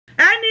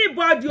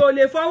anybody ò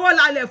lè fọwọ́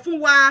lálẹ̀ fún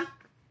wa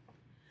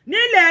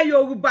nílẹ̀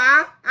Yorùbá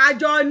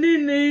àjọ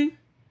níní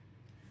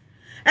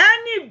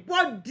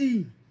anybody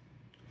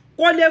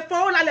kò lè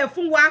fọwọ́ lálẹ̀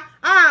fún wa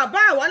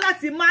bá wá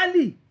láti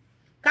Mali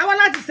ká wá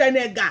láti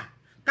Senegal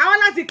ká wá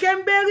láti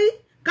Cameroon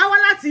ká wá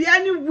láti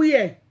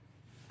anywhere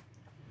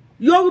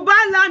Yorùbá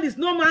land is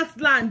no man's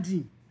land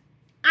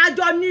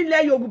àjọ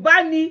nílẹ̀ Yorùbá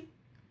ni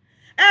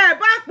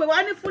bá pè wá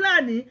ní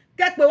Fúlàní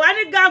kẹ pè wá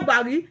ní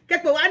Gàmbàrí kẹ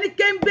pè wá ní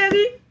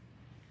Cameroon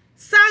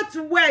South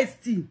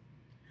West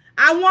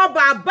àwọn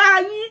bàbá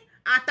yín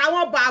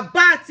àtàwọn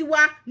bàbá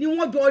tiwa ni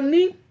wọ́n jọ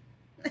ní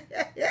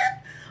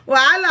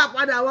wàhálà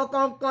padà wọ́n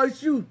kọ̀ọ̀kan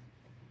ṣù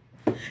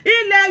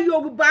ilẹ̀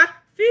Yorùbá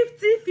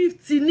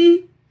 50-50 ni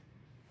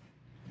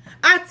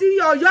àti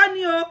Ọ̀yọ́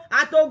ni o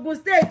àti Ògùn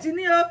state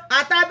ni o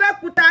àti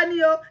Abẹ́òkúta ni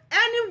o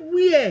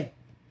anywhere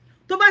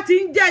tó bá ti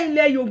ń jẹ́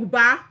ilẹ̀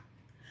Yorùbá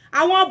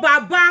àwọn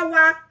bàbá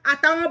wa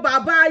àtàwọn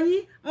bàbá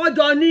yín wọ́n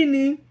jọ ní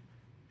ni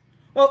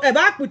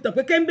bá pìtàn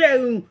pé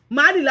Cameroon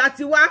Mali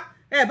láti wá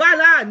bá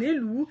láà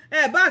nílùú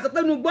bá sọ pé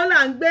inú gbọ́n là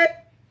ń gbé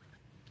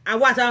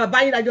àwọn àtàwọn bàbá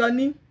yín lájọ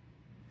ní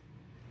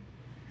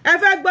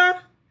fẹ́ gbọ́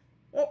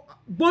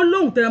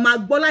gbólóhùn tẹ̀lé máa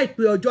gbọ́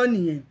láìpẹ́ ọjọ́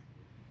nìyẹn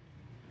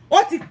ó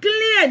ti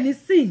clear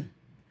nísìn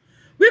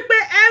wípé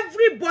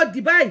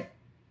everybody báyìí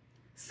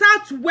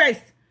South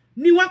West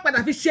ni wọ́n padà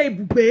fi ṣe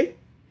ibùgbé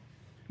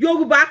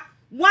Yorùbá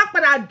wọ́n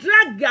padà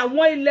drag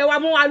àwọn ilẹ̀ wa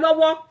mọ́ wa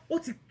lọ́wọ́ ó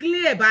ti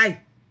clear báyìí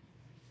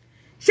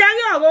ṣe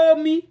rí ọ̀rọ̀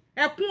omi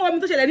ẹ̀kún omi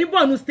tó ṣẹlẹ̀ ní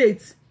Borno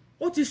State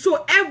ó ti show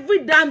every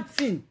damn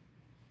thing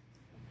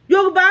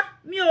Yorùbá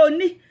mi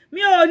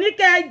ò ní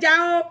kẹ́ ẹ jà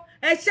o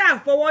ẹ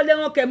ṣàfọwọ́lé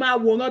wọn kẹ́ máa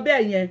wòran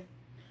bẹ́ẹ̀ yẹn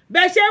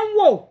bẹ́ẹ̀ ṣe ń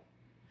wò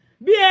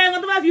bí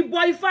ẹran tó bá fi bọ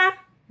ifá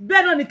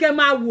bẹ́ẹ̀ náà ni kẹ́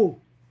máa wò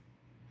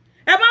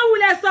ẹ má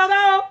wulẹ̀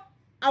sọ̀rọ̀ o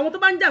àwọn tó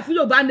bá ń jà fún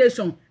Yorùbá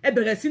nation ẹ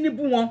bẹ̀rẹ̀ sí ní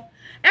bú wọn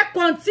ẹ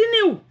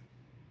continue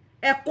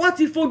ẹ̀kọ́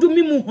ti fojú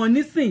mímu hàn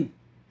nísìn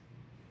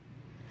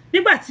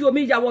nígbà tí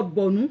omi ya wọ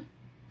Borno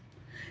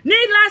ní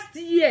last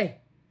year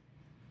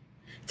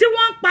tí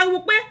wọ́n ń pariwo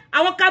pé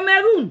àwọn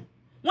Cameroon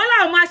wọ́n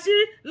láwọn máa ṣí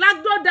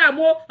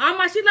lágbódàmó àwọn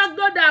máa ṣí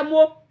lágbódàmó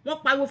wọ́n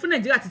pariwo fún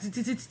Nàìjíríà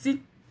títí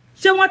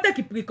ṣé wọ́n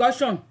take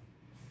precaution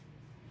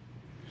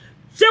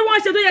ṣé wọ́n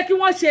ṣe tó yẹ kí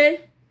wọ́n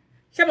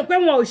ṣe mọ̀ pé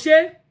wọn ò ṣe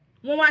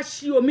wọ́n wá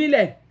ṣí omi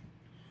lẹ̀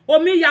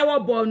omi ya wọ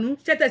Borno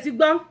ṣe tẹ̀sí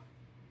gbọ́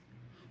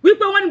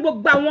wípé wọ́n ní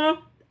gbogbo àwọn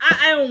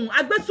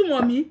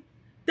agbésùmọ̀mí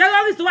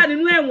terrorist wà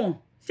nínú ẹ̀wọ̀n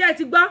ṣé ẹ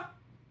ti gbọ́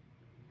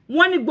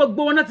wọ́n ní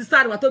gbogbo wọn náà ti sá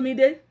àdùwà tó mi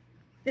dé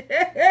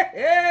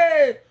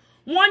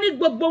wọ́n ní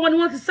gbogbo wọn ni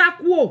wọ́n ti sá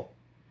kúrò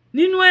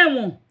nínú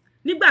ẹ̀wọ̀n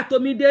nígbà tó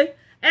mi dé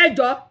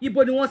ẹjọ́ ibo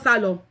ni wọ́n sá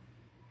lọ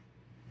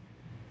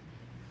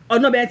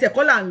ọ̀nà bẹ̀rẹ̀ tẹ̀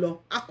kọ́ là ń lọ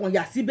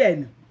akànyà síbẹ̀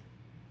ni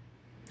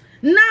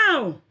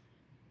now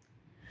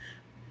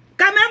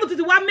Cameroon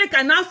ti wá make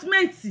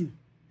announcement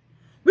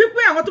wípé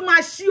àwọn tó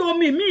máa ṣí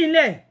omi míì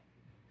lẹ̀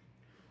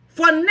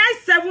for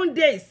next 7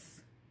 days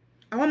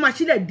àwọn máa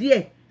ṣílẹ̀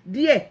díẹ̀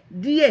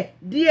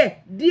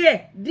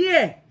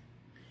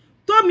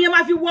tómi ẹ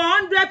máa fi wọ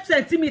 100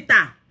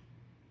 centimeter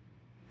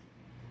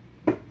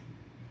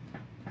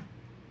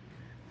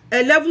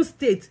 11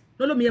 states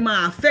lólómi ẹ máa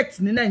affect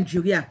ní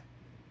Nàìjíríà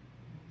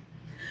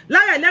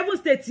lára 11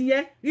 states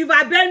yẹn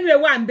River Benue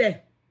wà ń bẹ̀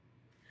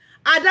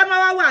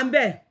Adamawa wà ń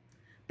bẹ̀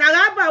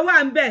Taraba wà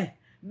ń bẹ̀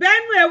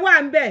Benue wà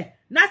ń bẹ̀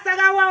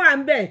Nasarawa wà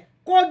ń bẹ̀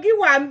Kogi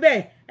wà ń bẹ̀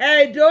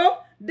Edo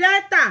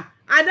Delta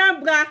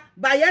Anambra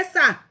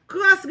Bayelsa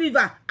Cross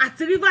River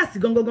àti Rivers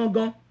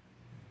gangan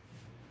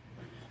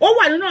ó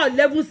wà nínú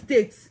 11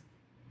 states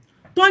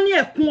tó ní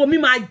ẹ̀kún omi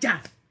máa jà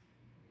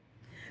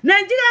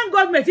Nigerian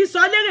government sọ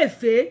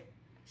lérèfé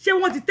ṣé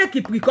wọ́n ti take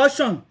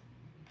precaution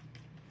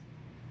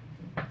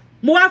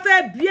mo wá fẹ́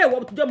bí èèwọ̀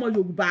tó jọmọ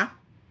Yorùbá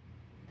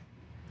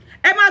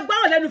ẹ máa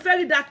gbọ́rọ̀ lẹ́nu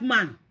very dark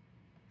man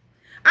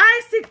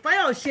Isaac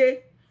Fayose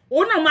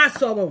òun náà máa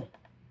sọ̀rọ̀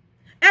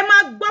ẹ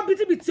máa gbọ́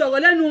bìtìbìtì ọ̀rọ̀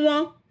lẹ́nu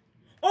wọn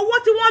owó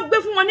tí wọ́n gbé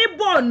fún wọn ní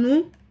Borno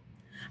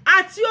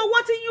àti owó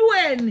tí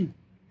UN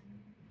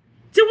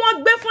tí wọ́n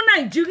gbé fún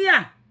Nàìjíríà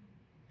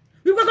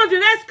wípé kó fi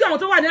rescue àwọn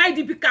tó wà ní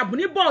IDP camp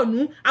ní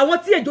Borno àwọn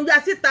tí èjò ya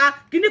síta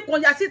kíní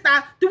kan ya síta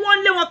tí wọ́n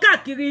ń lé wọn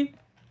káàkiri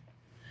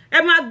ẹ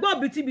máa gbọ́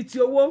bìtìbìtì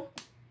owó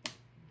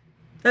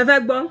ẹ fẹ́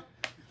gbọ́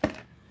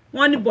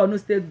wọ́n ní Borno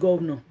state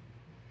governor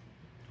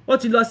ó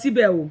ti lọ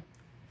síbẹ̀ o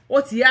ó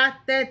ti yá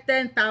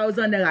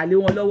 10,000 naira lé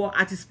wọn lọ́wọ́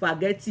àti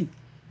spaghetti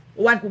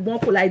ó wá ní gbogbo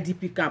wọn kò lá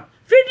IDP camp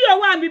fídíò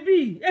wà mí bí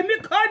èmi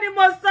kọ́ ni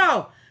mo sọ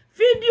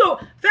fídíò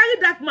very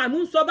dark man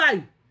ń sọ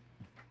báyìí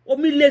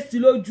omi lé sí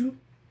lójú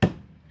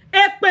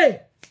èpè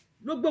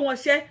ló gbé wọn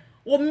ṣẹ́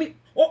omi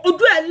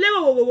ojú ẹ̀ lérò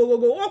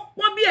ó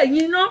pọ́n bí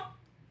ẹ̀yìn iná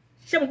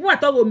ṣe mo fún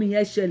àtọ́rọ̀ omi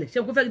yẹn ṣẹlẹ̀ ṣe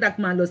mo fẹ́ very dark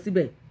man lọ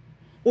síbẹ̀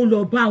ó lọ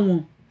bá wọn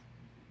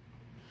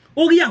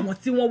ó rí àwọn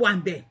tí wọ́n wà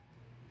ń bẹ̀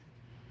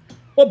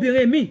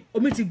obìnrin mi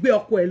omi ti gbé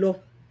ọkọ ẹ̀ lọ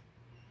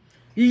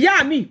ìyá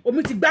mi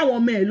omi ti gbé àwọn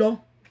ọmọ ẹ̀ lọ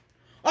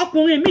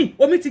ọkùnrin mi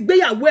omi ti gbé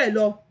ìyàwó ẹ̀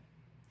lọ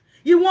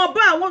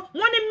ìwọ̀nba àwọn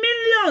wọ́n ní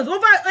millions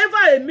over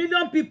a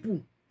million people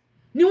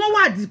ni wọ́n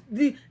wà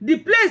the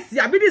place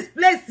àbí this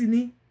place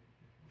ni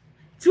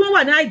tí wọ́n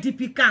wà ní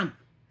IDP camp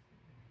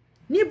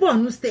ní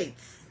Borno State.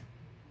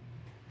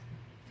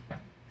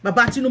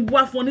 Bàbá Tinubu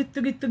wá fún ní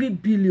 3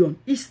 billion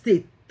each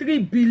state, 3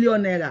 billion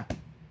naira.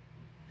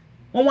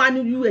 Wọ́n wá ní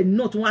UN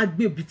náà tó wá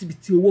gbé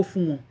bìtìbìtì owó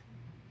fún wọn.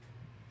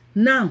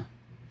 Now,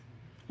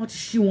 wọ́n ti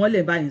ṣí wọn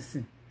lẹ̀ báyìí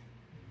sìn.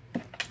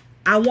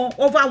 Àwọn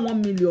over 1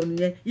 million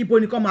yẹn ibo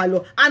ni kó máa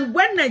lọ. And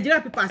when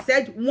Nigeria people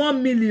said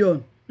 1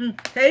 million,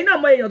 ẹ̀yin náà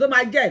mọ èèyàn tó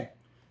máa jẹ́.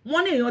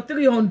 Wọ́n ní èèyàn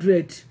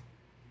 300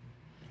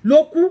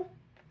 ló kú.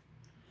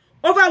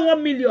 Over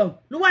 1 million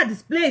ló wà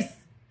displaced.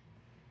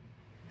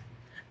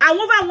 And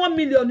over 1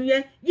 million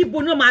yẹn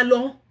ibo náà máa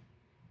lọ.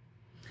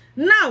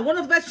 Now, one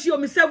of the ṣí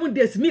omi 7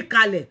 days mi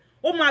kalẹ̀.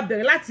 Ó máa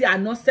bẹ̀rẹ̀ láti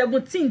àná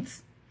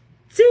 17th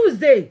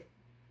Tuesday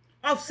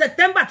of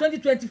September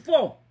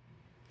 2024.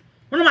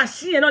 Wọ́n máa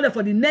ṣí yẹn náà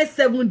for the next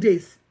 7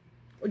 days.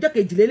 Ọjọ́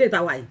kejìlélẹ̀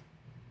tá wà yìí.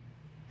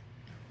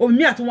 Omi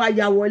mi àtún wá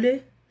ya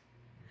wọlé.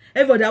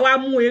 Everybody wá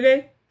mú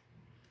eré.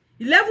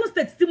 11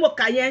 states tí mo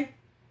kà yẹn.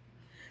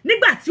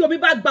 Nígbà tí omi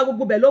bá gba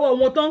gbogbo bẹ̀ lọ́wọ́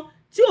wọn tán,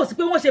 tí ò sí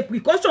pé wọ́n ṣe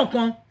precaution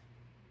kan.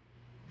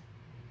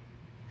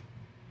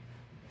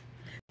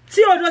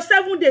 Tí ọdún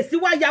 7 days sí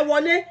wá ya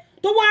wọlé,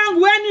 tó wá ń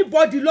ru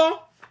anybody lọ.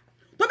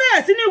 Tó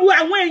bẹ̀rẹ̀ sí ní ru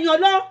àwọn èèyàn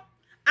lọ.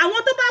 Àwọn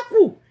tó bá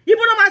kù,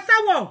 ibo ló máa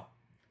sáwọ̀.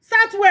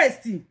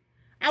 Southwest.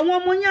 Àwọn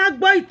ọmọ yẹn á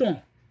gbọ́ ìtàn.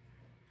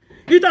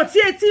 Ìtàn tí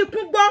etí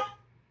ikún gbọ́,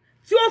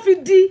 tí ó fi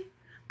di.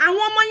 Àwọn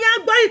ọmọ yẹn á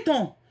gbọ́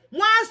ìtàn.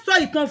 Wọ́n á sọ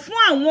ìtàn fún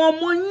àwọn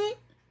ọmọ yín.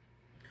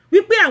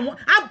 Wípé àwọn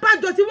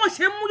abájọ tí wọ́n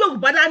ṣe mú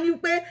Yorùbá dání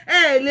pé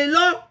ẹ lè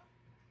lọ.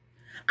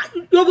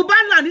 Yorùbá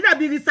là ní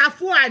dàbí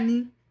Rìsàfúà ni.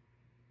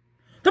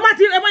 Tó bá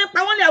ti ẹ máa ń pa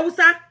wọ́n lé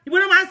Haúsá, ibo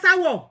ló máa ń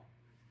sáwọ̀.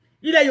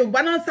 Ilẹ̀ Yorùbá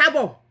náà ń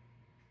sábọ̀.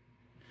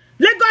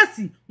 Lagos,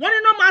 wọ́n ní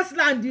no man's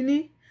land ni.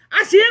 A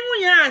ṣe ń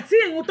yẹn àti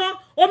ìrun tán,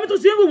 omi tún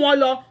ti ń rù wọ́n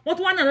lọ. Wọ́n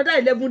tún wá ní another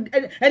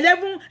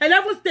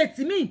 11 states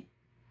mi.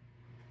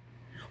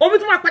 Omi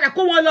tún máa padà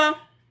kó wọn lọ.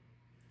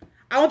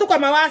 Àwọn tó kọ̀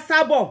máa wá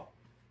sábọ̀.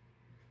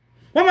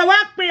 Wọ́n máa wá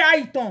pe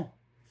àìtàn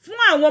fún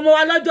àwọn ọmọ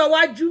wa lọ́jọ́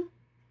iwájú.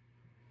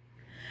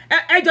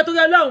 Ẹjọ́ tó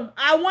yẹ lọ́hùn,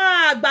 àwọn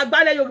àgbààgbà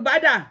ilẹ̀ Yorùbá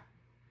dà.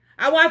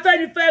 Àwọn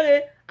Afẹ́nifẹ́re,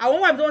 àwọn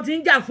wà tí wọ́n ti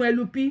ń jà fún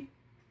LP.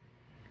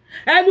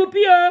 LP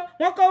o,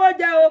 wọ́n kówó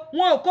jẹ o,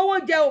 wọn ò kówó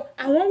jẹ o,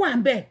 àwọn wà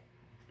ń bẹ̀.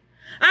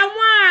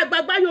 Àwọn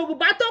àgbààgbà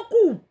Yorùbá tó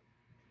kù.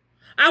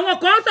 Àwọn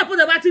kan support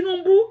bá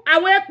Tinubu,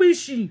 àwọn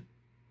APC.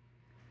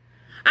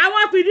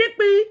 Àwọn PDP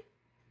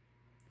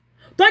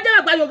tó jẹ́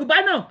àgbà Yorùbá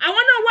náà,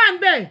 àwọn náà wà ń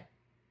bẹ̀.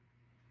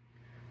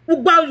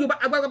 Gbogbo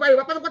àgbààgbà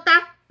Yorùbá pátápátá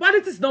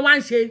politics náà wá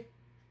ń ṣe.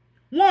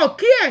 Wọn ò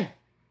kí ẹ̀.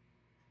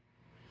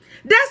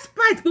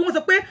 Despite pé wọ́n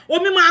sọ pé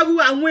omi máa ru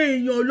àwọn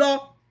èèyàn lọ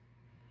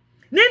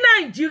ní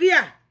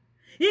Nàìjíríà.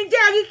 Ǹjẹ́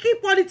a rí kí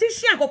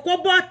politician kọ́kọ́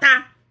bọ́ta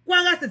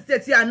Kwara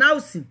State ti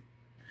announce.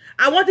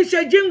 Àwọn ti ṣe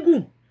jingle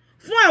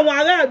fún àwọn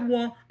aráàlú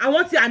wọn,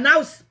 àwọn ti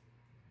announce.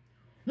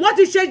 Wọ́n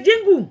ti ṣe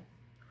jingle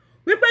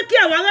wípé kí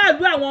àwọn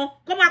aráàlú àwọn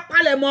kó máa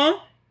palẹ̀ mọ́.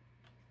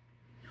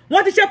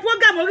 Wọ́n ti ṣe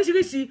program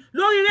oríṣiríṣi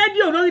lórí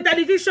rédíò, lórí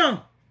tẹlifíṣàn.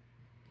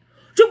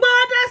 Ṣùgbọ́n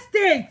other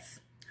states,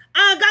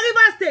 àwọn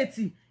River State,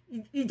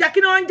 ìjà kí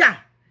ni wọ́n ń jà?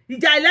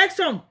 Ìjà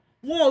election,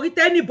 wọn ò rí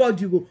tẹ́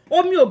anybody rò.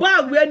 Omi ò bá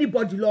àrùn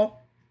anybody lọ.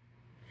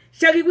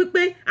 Ṣé rí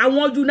wípé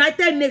àwọn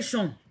United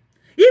Nations,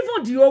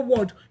 even the whole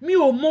world, mi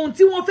ò mọ ohun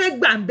tí wọ́n fẹ́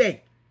gbà ń bẹ̀.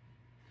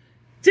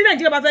 Tí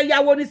Nàìjíríà bá fẹ́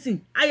yáwó nísìn,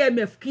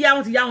 IMF kí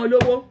àwọn ti yá wọn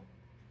lówó.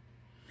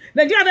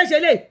 Nàìjíríà fẹ́ ṣe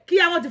lè kí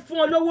àwọn ti fún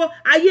wọn lówó.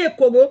 Ayé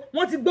kòró,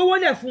 wọ́n ti gbówó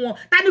lẹ̀ fún wọn.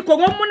 Ta ni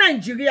kòró mú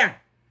Nàìjíríà?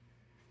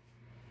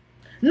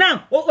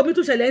 Now, omi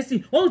tún ṣẹlẹ̀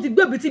ńsìn, wọ́n ti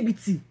gbé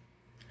bìtìbìtì.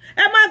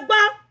 Ẹ máa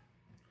gbọ́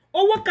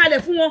owó kalẹ̀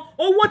fún wọn.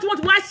 Owó tí wọ́n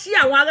ti wá ṣí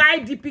àwọn ará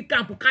IDP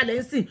camp kalẹ̀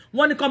ńsìn,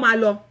 wọ́n ní kó máa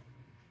lọ.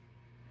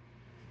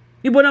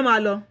 Ibo náà máa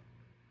lọ.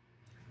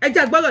 Ẹ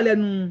jẹ́ gbọ́rọ̀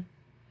lẹ́nu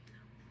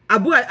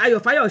Àbúrò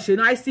Ayọ̀fáyọ̀ṣe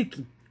náà Isaac.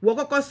 Wọ́n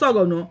kọ́kọ́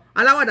sọ̀rọ̀ náà.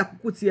 Aláwàdà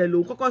kúkú tiẹ̀ ló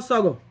kọ́kọ́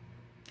sọ̀rọ̀.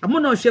 Àmọ́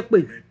náà ṣe pé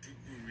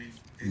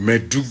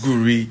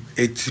Maiduguri,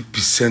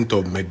 80%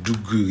 of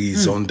Maiduguri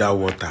is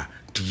underwater.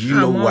 Do you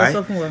know why?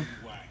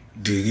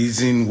 The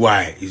reason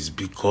why is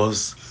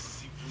because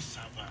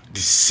the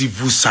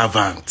civil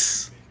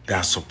servants that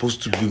are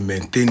supposed to be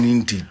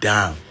maintaining the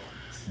dam,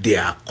 they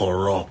are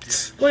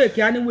corrupt. If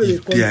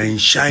they are in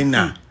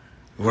China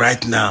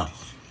right now,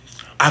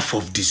 half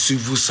of the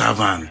civil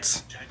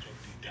servants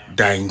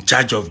that are in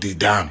charge of the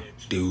dam,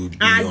 they will be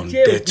on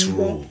death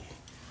row.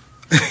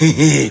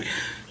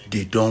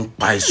 They don't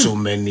buy so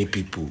many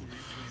people.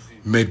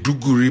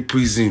 Maiduguri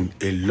prison,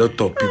 a lot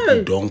of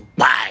people don't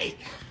buy.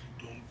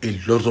 A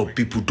lot of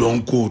people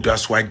don't go.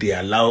 That's why they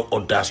allow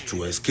others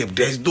to escape.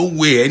 There's no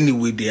way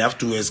anyway they have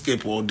to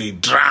escape or they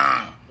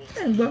drown.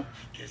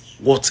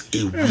 What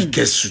a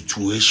wicked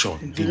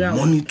situation. The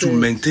money to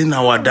maintain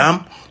our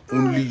dam,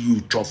 only you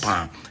chop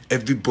am.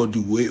 Everybody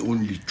will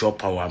only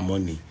chop our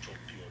money.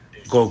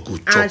 God go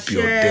chop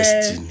your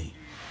destiny.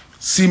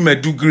 See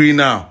Maiduguri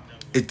now.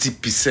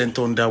 80%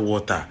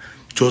 underwater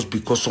just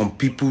because some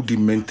people, the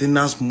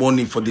maintenance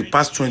money for the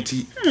past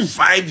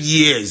 25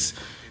 years,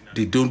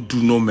 they don't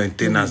do no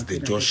maintenance, they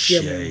just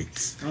share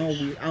it.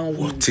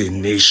 What a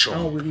nation.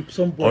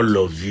 All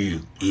of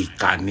you,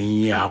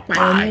 Ikani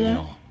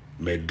Apayo,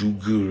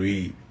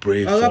 Maiduguri,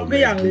 pray for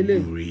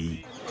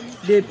Maiduguri.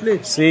 They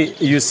play. See,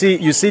 you see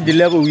the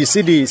level, you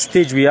see the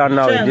stage we are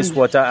now in this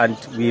water, and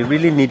we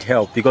really need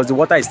help because the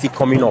water is still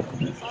coming up.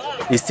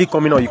 It's still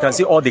coming up. You can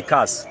see all the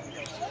cars.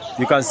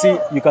 You can see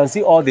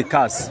all the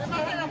cars.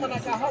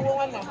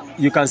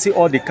 You can see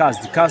all the cars.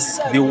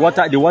 The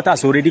water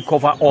has already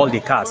covered all the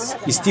cars.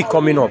 It's still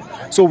coming up.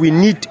 So we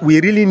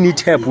really need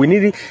help. We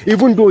need it,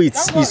 even though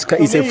it's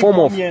a form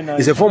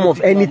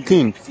of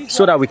anything,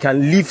 so that we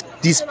can leave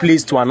this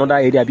place to another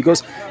area,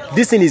 because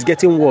this thing is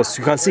getting worse.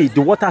 You can see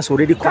the water has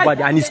already covered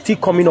and it's still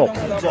coming up.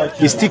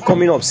 It's still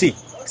coming up. See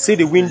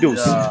the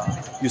windows.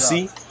 You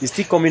see, it's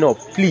still coming up.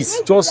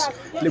 Please,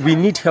 we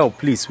need help.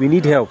 Please, we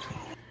need help.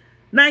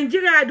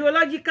 Nigeria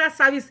Hydrological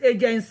Service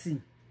Agency.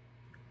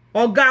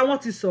 Ọ̀gá wọn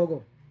ti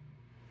sọ̀rọ̀.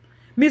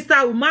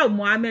 Mr. Umar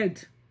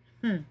Mohammed.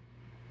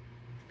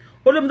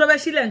 Olómi tó fẹ́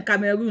sílẹ̀ ní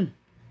Cameroon.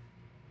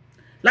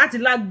 Láti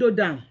Lagdo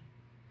Dam.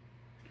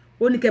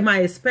 Ó ní kẹ́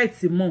máa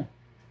expect mọ́.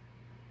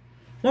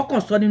 Wọ́n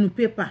kàn sọ nínú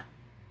paper.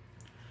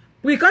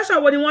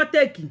 Precaution wo ni wọ́n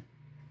take?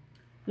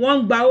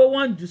 Wọ́n gba owó,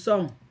 wọ́n jù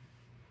sọ́hùn.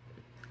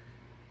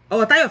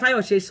 Ọ̀rọ̀ Táyọ̀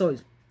Fáyọ̀ṣe sọ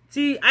yìí.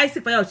 Tí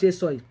Isaac Fáyọ̀ṣe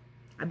sọ yìí.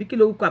 Àbí kí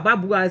lorúkọ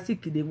àbábúrò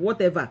Isaac de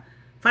whatever.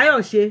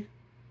 Fáyọ̀ṣe.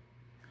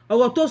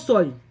 Ọ̀rọ̀ tó sọ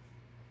yìí.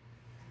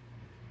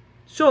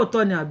 Ṣé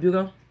òótọ́ ni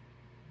àbírọ́?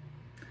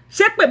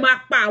 Ṣé pé máa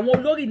pa àwọn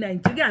olórí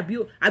Nàìjíríà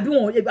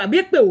àbí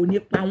pé ò ní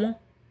pa wọ́n?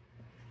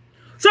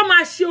 Ṣé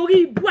máa ṣe orí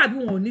ibú àbí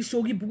wọn ò ní ṣe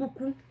orí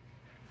burúkú?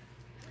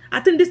 I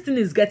think this thing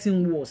is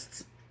getting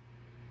worse.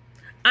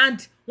 And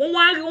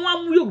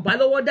wọ́n mú Yorùbá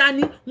lọ́wọ́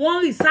dání,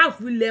 wọ́n reserve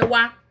ilẹ̀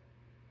wa.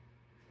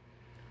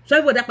 Ṣé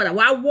ìfọ̀dà padà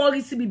wá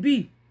wọ́rí síbi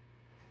bí?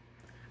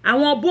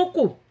 Àwọn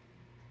Boko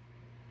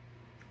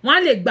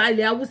wọ́n lè gba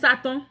ilẹ̀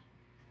Haúsá tán.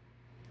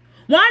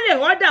 Wọ́n lè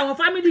order àwọn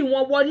family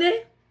wọn wọlé.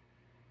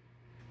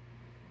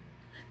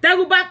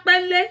 Tẹ́rù bá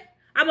pẹ́lẹ́,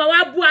 a máa wá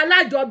bú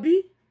alájọbí.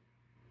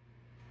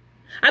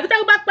 Àbí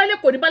tẹ́rù bá pẹ́lẹ́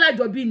kò ní bá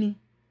alájọbí ni.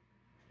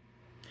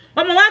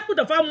 Ọmọ wa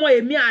pùtọ̀ fún ọmọ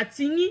èmi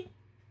àti yín.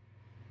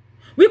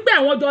 Wípé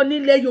àwọn jọ ní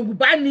ilẹ̀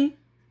Yorùbá ni.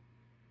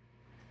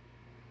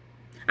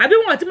 Àbí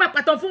wọn ti máa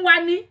pàtàn fún wa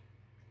ní.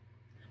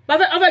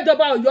 Ọfẹ́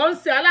ìjọba Ọ̀yọ́ ń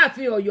ṣe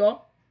Aláàfin Ọ̀yọ́.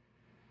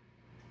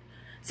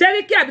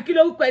 Sẹ́ríkì àbí kí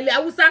lórúkọ ilẹ̀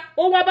Haúsá,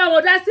 ó wá bá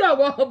wọn dá sí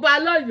ọ̀rọ̀ ọba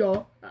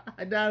lọ́yọ̀ọ́.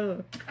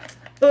 Adarun.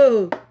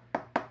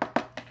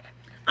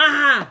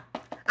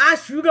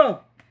 Aṣúrọ̀.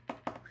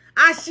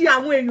 A ṣì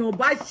àwọn èèyàn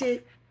bá ṣe.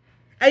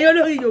 Ẹ̀yin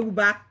olórí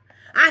Yorùbá,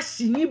 a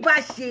ṣì yín bá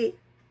ṣe.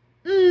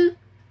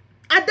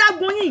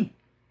 Adágún yín.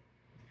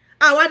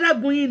 Àwọn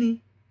adágún yín ni.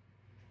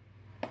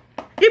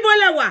 Ibo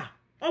lẹ wà?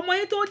 Ọmọ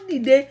yín tó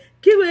dìde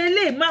kí wọ́n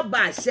eléyìí má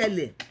bàa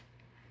ṣẹlẹ̀.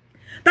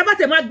 Tá bá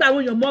tẹ̀ máa gba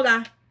àwọn èèyàn mọ́ra.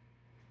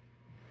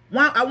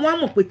 Wọ́n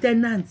mọ̀ pé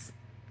tenant.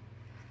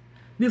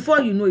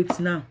 Before you know it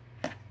now.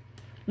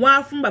 Wọ́n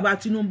á fún bàbá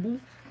Tinubu.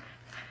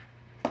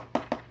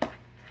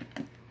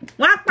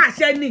 Wọ́n á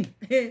pàṣẹ ni.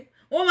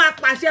 Wọ́n máa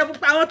pàṣẹ fún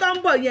àwọn tó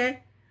ń bọ̀ yẹn.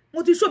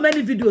 Mo ti show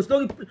many videos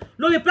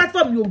lórí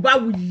platform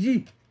YORUBAWUYI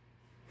yìí.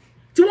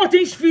 Tí wọ́n ti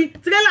ń fi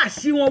trailer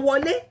ṣí wọn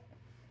wọlé.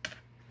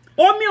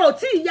 Omi ò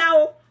tí ì yá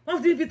o.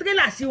 Wọ́n ti fi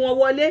trailer ṣí wọn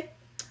wọlé.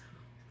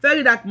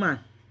 Very dark man.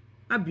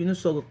 Má bínú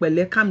sọ̀rọ̀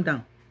pẹ̀lẹ́, calm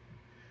down.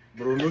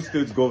 Borno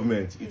state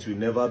government, it will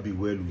never be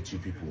well with you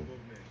people.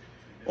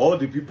 All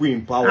the people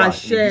in power in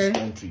this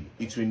country,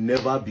 it will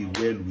never be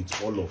well with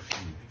all of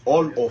you.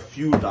 All of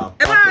you that are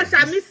part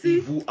of this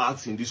evil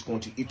acts in this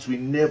country, it will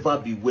never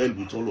be well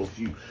with all of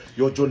you.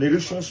 Your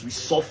generations will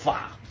suffer.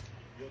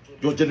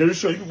 Your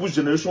generation, people's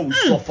generation will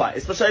suffer,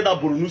 especially that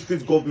Borno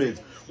state government.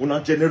 When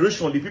our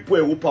generation, the people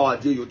who power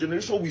there, your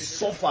generation will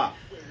suffer.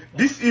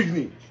 This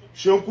evening,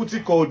 Seun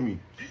Kuti called me.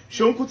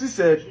 Seun Kuti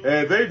said,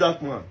 very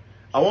dark man,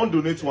 I want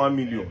to donate 1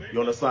 million.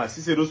 You understand?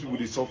 She said those people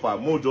they suffer,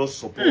 more just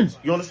support.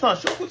 You understand?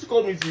 Seun Kuti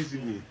called me this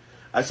evening.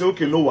 I said,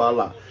 okay, no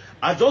wahala.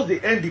 I just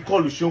the end the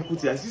call with Seun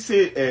Kuti. I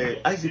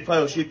say, Isaac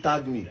Fayoshe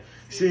tagged me.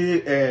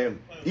 Say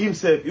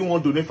himself he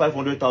want to donate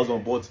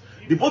 500,000, but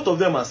the both of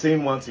them are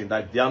saying one thing,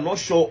 that they are not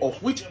sure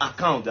of which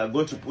account they are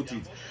going to put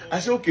it. I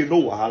say, okay,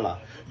 no wahala.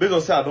 Based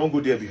on say I don't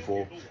go there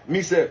before.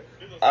 Me say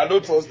I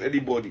don't trust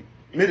anybody.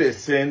 May they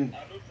send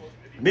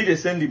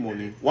the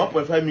money,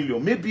 1.5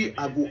 million. Maybe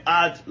I go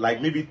add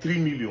like maybe 3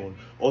 million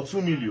or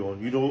 2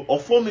 million, you know, or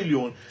 4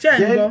 million.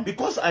 Then,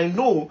 because I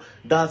know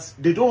that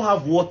they don't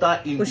have water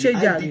in the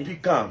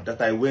IDP camp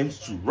that I went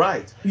to,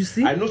 right? You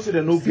see? I know say they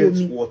don't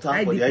get water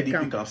for the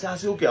IDP camp. So I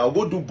say, okay, I'll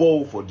go do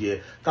borehole for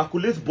there.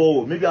 Calculate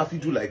borehole. Maybe I have to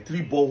do like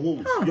 3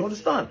 boreholes. You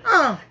understand?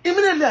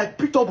 Immediately I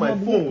picked up my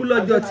phone.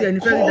 And then I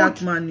called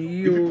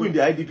the people in the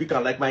IDP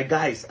camp, like my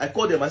guys. I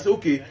called them. I said,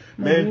 okay,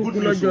 man, good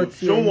news.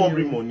 Don't want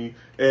bring money.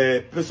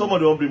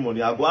 Somebody don't bring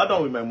money. I'll go out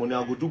down with my money.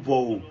 I'll go do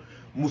borehole.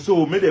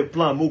 So made a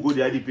plan, go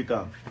the IDP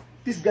camp.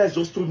 These guys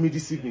just told me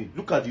this evening,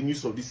 look at the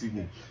news of this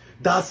evening,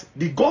 that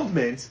the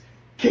government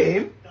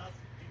came,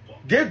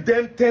 gave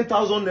them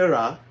 10,000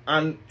 naira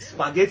and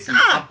spaghetti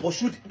and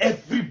pursued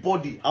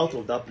everybody out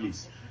of that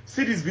place.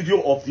 See this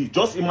video of the,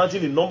 just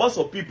imagine the numbers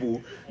of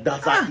people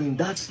that are in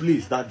that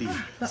place that day.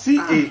 See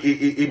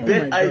a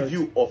bird eye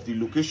view of the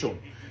location.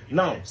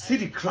 Now, see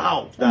the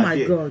crowd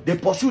that they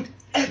pursued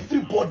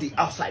Everybody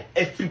outside,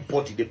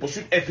 everybody, they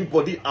pursued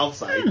everybody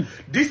outside.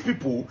 These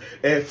people,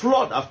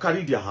 flood have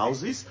carried their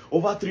houses.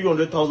 Over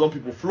 300,000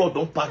 people, flood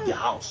don't pack their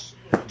house.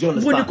 Do you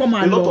understand?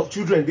 A lot of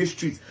children in these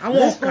streets.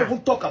 Let's not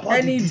even talk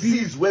about the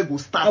disease where we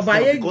start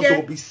from, because there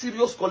will be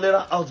serious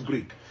cholera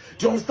outbreak.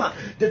 Do you understand?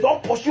 They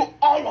don't pursue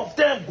all of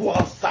them, go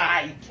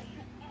outside.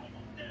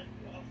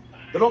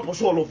 They don't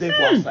pursue all of them,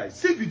 go outside.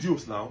 See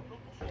videos now.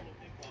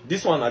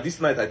 This one,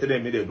 this night, I tell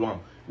them, they do one.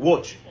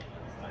 Watch.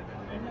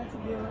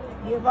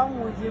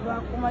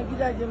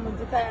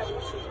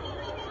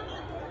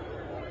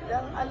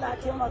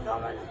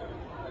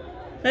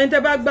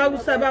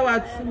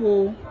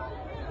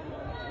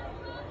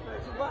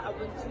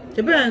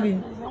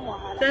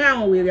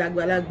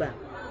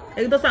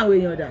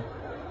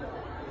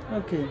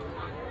 Okay.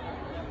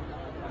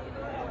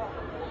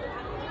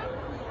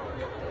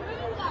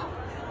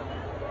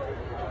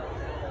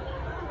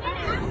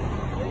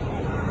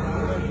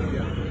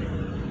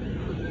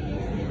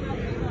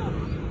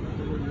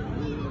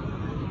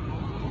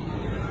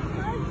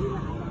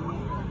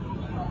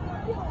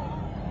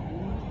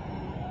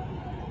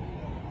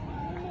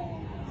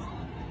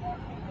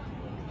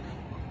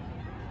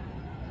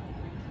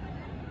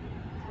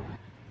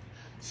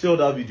 See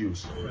other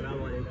videos.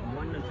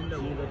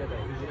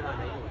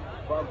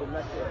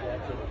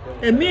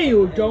 Èmi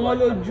yóò jọ wọ́n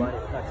lójú.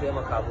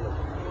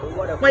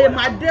 Wọ́n yẹ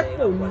máa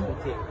dépò ní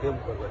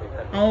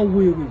àwọn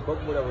wèrè.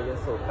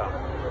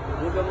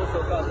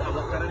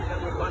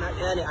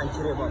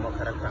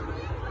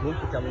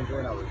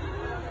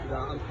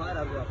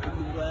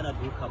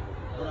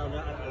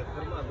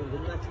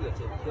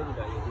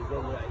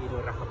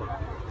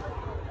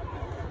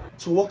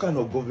 So what kind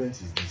of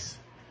government is this?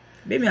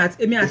 Maybe they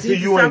say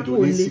UN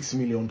donate $6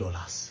 million.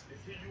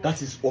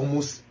 That is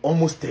almost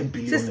 $10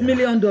 billion. $6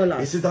 million.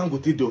 They say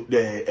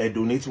Dangote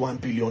donate 1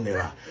 billion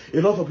naira. A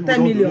lot of people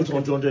don't donate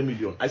 100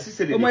 million. I see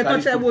say they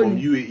carry stuff from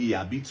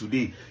UAE a bit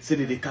today. Say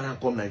that they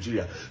cannot come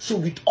Nigeria. So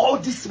with all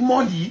this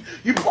money,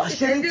 you are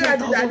sharing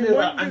 10,000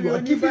 naira and you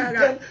are giving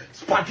them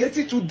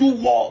spaghetti to do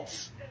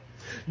what?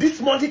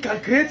 This money can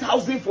create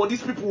housing for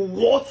these people.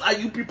 What are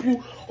you people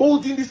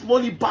holding this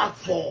money back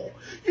for?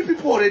 You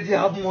people already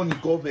have money,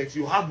 government.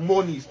 You have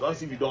money. It's not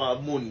as if you don't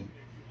have money.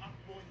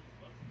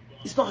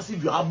 It's not as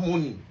if you have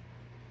money.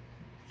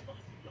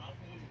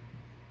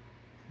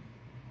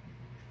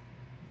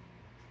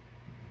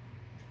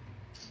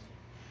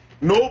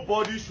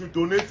 Nobody should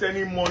donate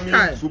any money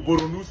to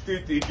Borno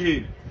State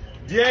again.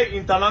 Dear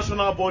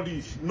international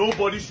bodies,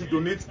 nobody should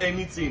donate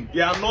anything.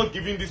 They are not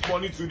giving this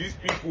money to these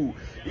people.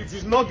 It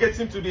is not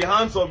getting to the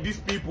hands of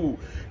these people.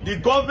 The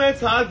government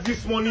has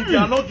this money. They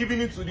are not giving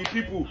it to the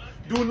people.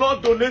 Do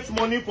not donate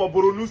money for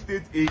Borno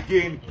State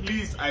again.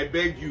 Please, I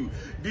beg you.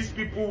 These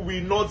people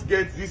will not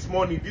get this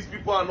money. These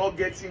people are not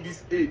getting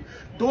this aid.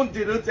 Don't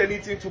donate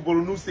anything to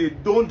Borno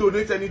State. Don't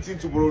donate anything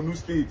to Borno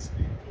State.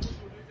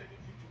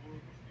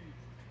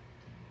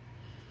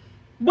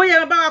 Boy,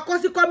 about our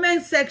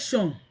comment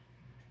section.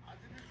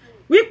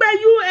 We pay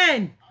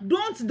UN,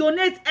 don't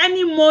donate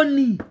any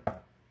money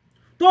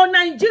to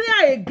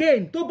Nigeria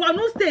again, to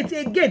Borno State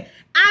again.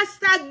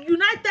 Hashtag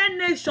United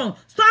Nations,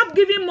 stop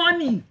giving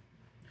money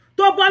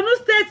to Borno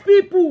State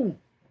people.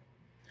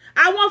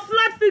 Our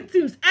flood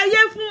victims,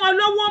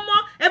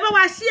 ever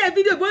was share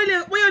video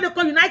where they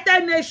call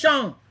United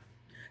Nations.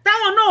 That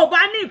one no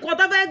bani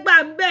kotofe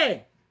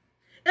gbambe.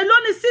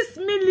 Alone is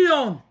 $6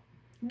 million.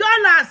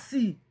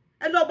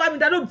 Hello, ba mi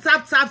da no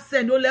tap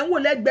send o le nwo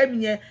legbe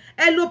mi yen.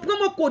 Hello,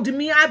 promo code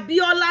mi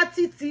Abiola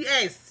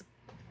TTS.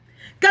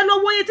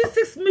 Kelo wo ye ti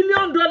 $6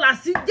 million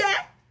si je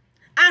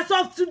as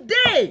of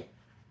today,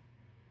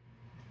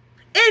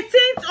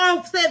 18th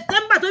of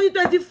September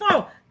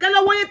 2024.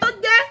 Kelo wo ye to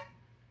je.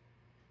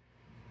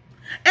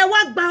 E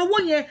wa gba owo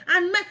yen,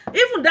 and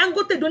even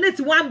Dangote donate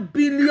 1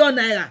 billion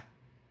naira.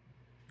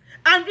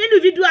 And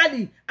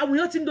individually, I will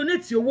not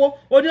donate owo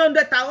only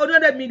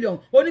 100 million,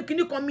 only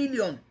kini kan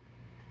million.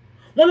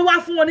 Wọ́n ló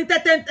wá fún wọn ní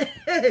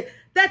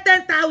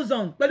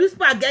 10,000 pẹ̀lú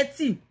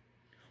spaghetti.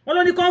 Wọ́n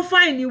ló ní kàn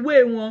fine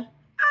ìwé wọn.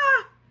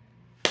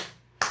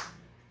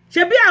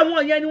 Ṣé bí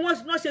àwọn yẹn ni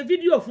wọ́n ṣe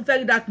fídíò fún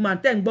Very Dark Man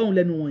tẹ́ ń gbọ́hùn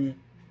lẹ́nu wọn yẹn.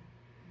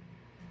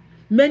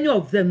 Many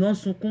of them non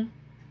sunkún.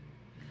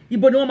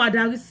 Ibo ni wọ́n máa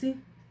darí sí.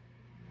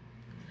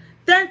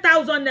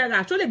 10,000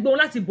 naira ṣó lè gbé wọn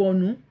láti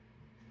Borno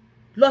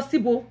lọ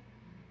síbo.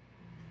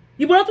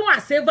 Ibo ló tún wà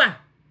saver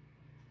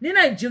ní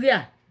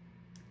Nàìjíríà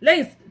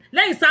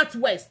lẹ́yìn South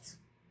West.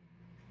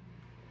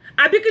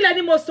 Àbí kí lẹ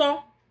ni mo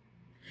sọ,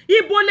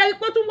 ibo lẹ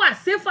ipò tún wà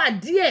safer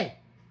díẹ̀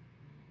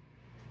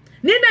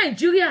ní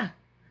Nàìjíríà.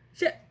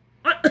 Ṣé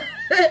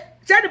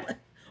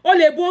o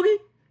lè borí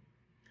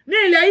ní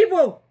ilẹ̀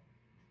Ìgbò?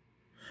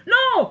 No,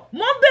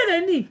 mo ń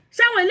bèrè ni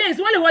ṣáwọn eléyìí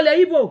wọ́n lè wọlé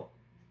Ìgbò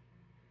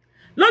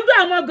lójú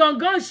àwọn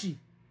gangan ṣì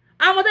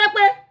àwọn tó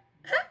pé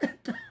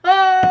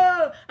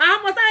àwọn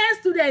ọmọ science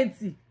student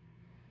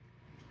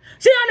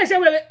ṣé yọ́n lè ṣe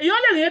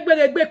èèyàn lè rìn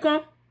gbèrègbè kan,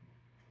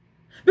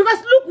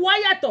 because look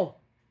wọ́n yàtọ̀.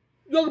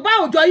 Yorùbá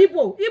ò jọ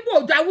Ìgbò, Ìgbò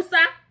ò jọ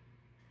Hausa.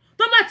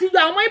 Tó bá ti yọ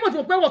àwọn Ìgbò tí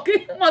mo pé wọ́n kì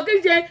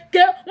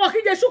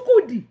í jẹ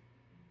ṣúkúdì.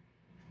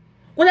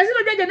 kò lè sí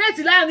ló jẹ́jẹ́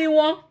nẹ́ẹ̀tì láàrin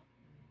wọn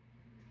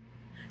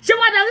ṣé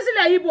wọ́n darí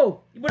sílẹ̀ Ìgbò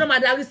Ìgbò náà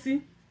máa darí sí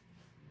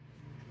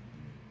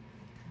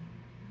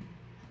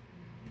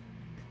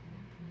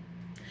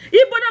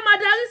Ìgbò náà máa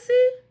darí sí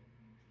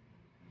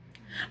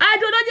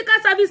Hydrological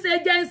Service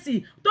Agency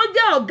tó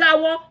jẹ́ ọ̀gá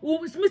wọn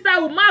Mr.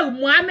 Umar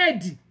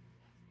Mohammed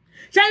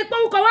ṣe ipò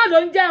orúkọ wọn ló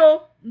ń jẹ́ o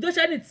ǹjọ́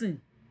ṣe anything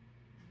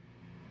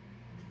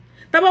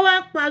tàbá wá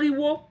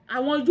pariwo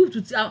àwọn youth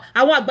tí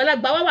àwọn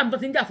àgbàlagbà wá wà níbi tó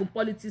ti ń jà fún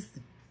politics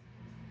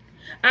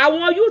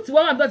àwọn youth wá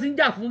wà níbi tó ti ń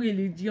jà fún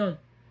religion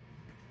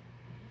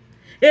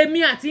èmi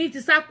àti yín ti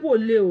sá kúrò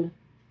lé o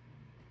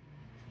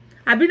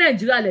àbí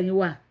Nàìjíríà lẹ́yìn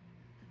wà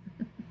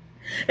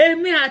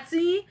èmi àti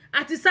yín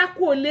àti sá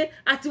kúrò lé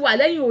àti wà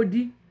lẹ́yìn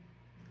odi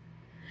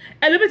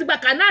ẹlòmíì ti gba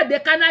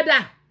Canada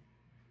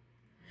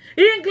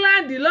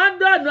England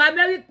London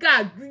America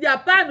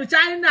Japan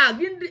China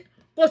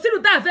kò sínú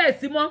tá a fẹ́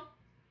sí mọ́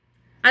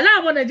aláwọn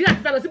ọmọ Nàìjíríà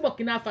ti sá lọ sí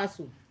Burkina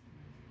Faso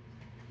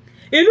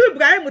ìlú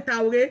Ibrahim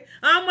Traoré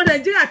àwọn ọmọ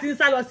Nàìjíríà ti ń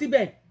sá lọ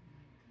síbẹ̀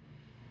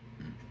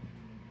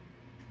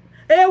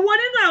èwo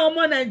nínú àwọn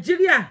ọmọ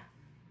Nàìjíríà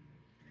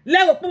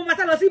lẹ́rò pé mo máa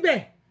sá lọ síbẹ̀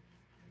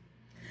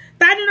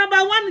ta ni number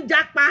 1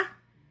 japa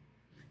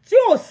tí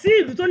ò sí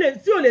ìlú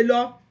tí ò lè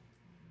lọ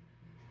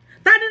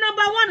ta ni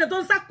number 1 tó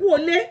ń sá kú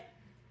olé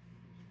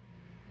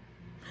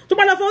tó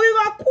bá lọ fọ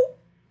rírọ́ kú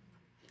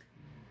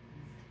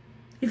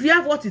if you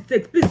have what it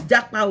takes please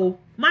japa o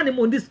má ní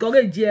mo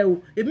discourage ẹ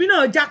o èmi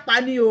náà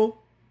japa ni o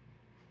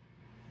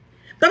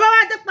tó bá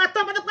wá japa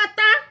tán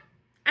pátápátá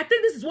I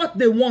think this is what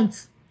they want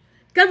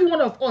every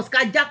one of us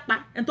ká japa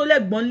ẹni tó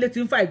lẹ́gbọ́n lé tí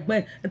ń fa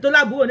ẹ̀gbọ́n ẹni tó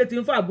lábúrò lé tí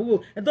ń fa àbúrò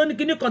ẹni tó ní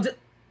kíní kan tí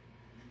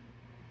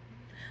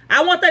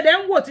àwọn tẹ̀dẹ̀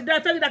ń wò ti dá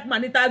fẹ́rí dákùmá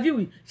ní interview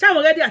yìí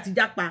ṣáwọn rẹ́dí àti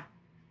japa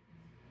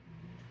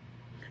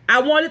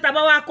àwọn olè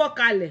tàbá wá kọ́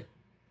kalẹ̀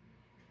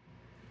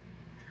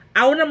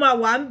àwọn náà máa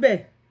wà ń bẹ̀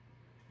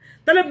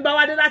tẹ́lẹ̀ mi bá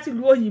wá dé láti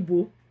ìlú òyìnbó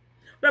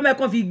lọ́mọ ẹ̀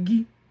kan fi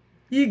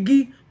igi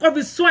kan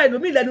fi sún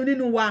ẹlòmíì lẹ́nu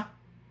nínú wa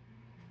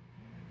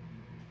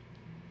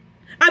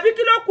àbí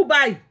kí ló kù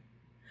báyìí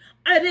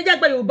ayẹyẹ ní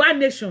ẹjẹgbẹ Yorùbá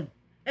nation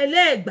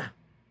ẹlẹ́ẹ̀gbà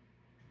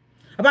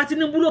bàbá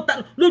Tinubu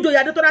lójó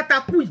ìyàdó tó dáta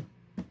kú yìí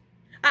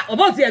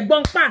ọ̀bọ̀ ti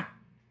ẹ̀gbọ́n pa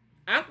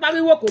à ń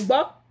pariwo kò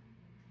gbọ́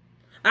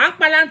à ń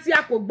palantia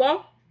kò gbọ́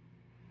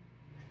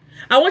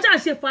àwọn ṣáà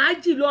ṣe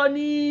fàájì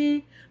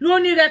lọ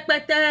ní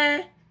rẹpẹtẹ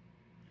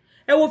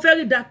ẹ wo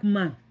very dark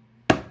man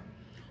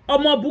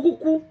ọmọ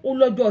burúkú ó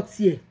lọ́jọ́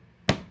tiẹ̀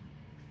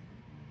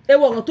ẹ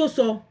wo ọ̀rọ̀ tó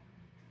sọ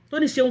tó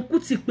ní ṣeun kú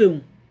ti pè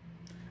òun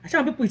àṣà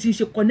people ti ń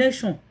ṣe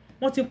connection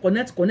wọ́n ti ń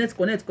connect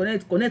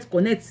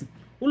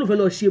ó ló fẹ́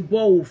lọ ṣe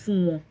bọ́ọ̀ fún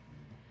wọn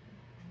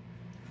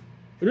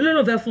èló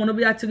ló fẹ́ fún wọn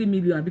bí i 3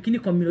 million àbí kíní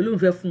kan million ló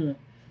fẹ́ fún wọn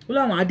ó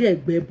láwọn adé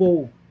ẹgbẹ́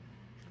bọ́ọ̀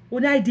ó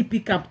ní IDP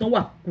camp tán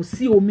wà kò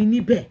sí omi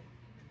níbẹ̀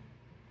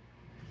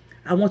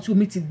àwọn tí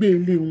omi ti gbé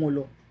ilé wọn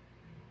lọ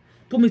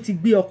tómi ti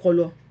gbé ọkọ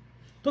lọ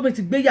tómi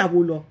ti gbé ìyàwó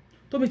lọ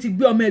tómi ti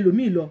gbé ọmọ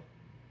ẹlòmíì lọ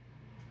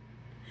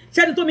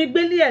ṣẹ́ni tómi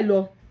gbé lé ẹ̀ lọ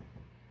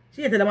ṣé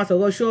ìyẹ̀tẹ̀lẹ̀ máa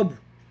sọ̀rọ̀ ṣọ́ọ̀bù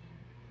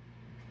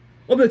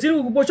omi ò ti ní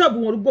gbogbo ṣọ́ọ̀bù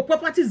wọn gbogbo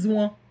properties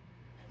wọn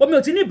omi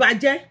ò ti ní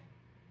ìbàjẹ́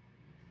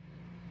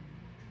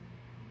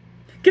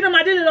kí ni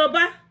ọmọdé lè lọ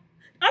bá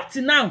up to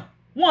now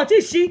wọn ò tí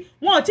ì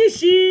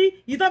ṣí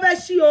yìí tó fẹ́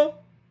ṣí o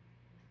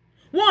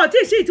wọn ò tí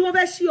ì ṣí yìí tí wọ́n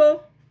fẹ́ ṣí o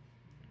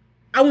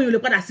àwọn èèyàn lè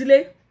padà sílé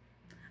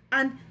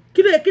and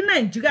kí ló yẹ kí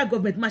Nigeria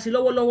government máa ṣe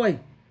lọ́wọ́lọ́wọ́ yìí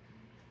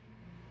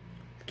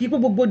kí pé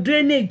gbogbo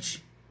drainage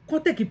kó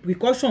take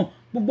precaution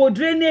gbogbo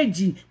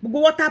drainage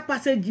gbogbo water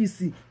passages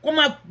kó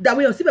máa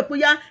dàwọn èèyàn síbẹ̀ pé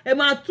yá ẹ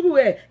máa tú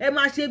ẹ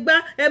máa ṣe gbá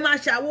ẹ máa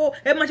ṣàwo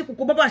ẹ máa ṣe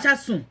kòkó bàbá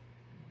ṣàsùn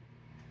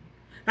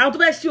àwọn tó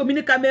fẹ́ ṣí omi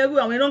ní Cameroon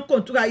àwọn ẹran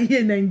kọ̀ǹtúrà iye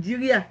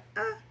Nàìjíríà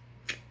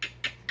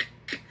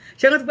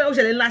ṣe rántí pé ó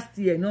ṣẹlẹ̀ last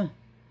year náà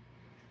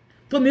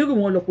tó mi rù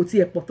wọn lọ kò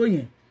tiẹ̀ pọ̀ tó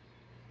yẹn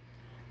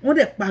wọ́n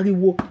dẹ̀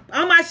pariwo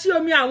àwọn máa ṣí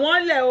omi àwọn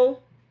lẹ̀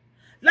o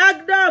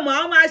lágdọ́ọ̀mù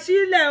àwọn máa ṣí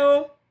lẹ̀ o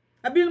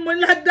àbí mo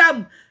ní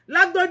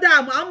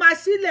lágdọ́ọ̀mù àwọn máa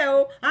ṣí lẹ̀ o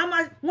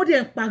wọ́n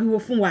dẹ̀ ń pariwo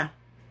fún wa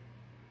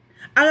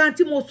ara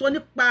tí mo sọ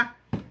nípa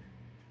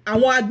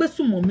àwọn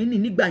agbésùmọ̀mí nì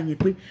nígbà yẹn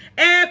pé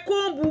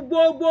ẹ̀kún bu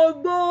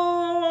gbogbogbò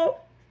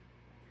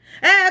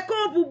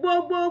ẹ̀kún bu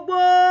gbogbogbò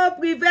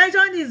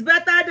prevention is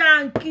better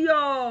than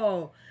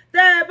cure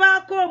tẹ́ ẹ bá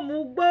kò mú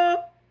gbó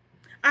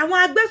àwọn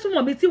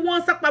agbésùmọ̀mí tí wọ́n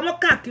ń sápamọ́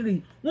káàkiri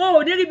wọn ò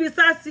ní ríbi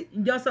sá sí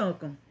ìjọsìn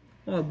kan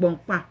wọn ò gbọ́n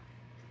pa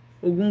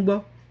ogun gbọ́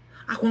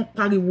akọn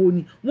pariwo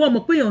ni wọn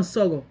mọ̀ pé èèyàn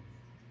sọ̀rọ̀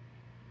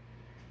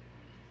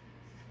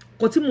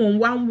kò tí mò ń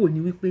wá ń wò ní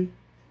wípé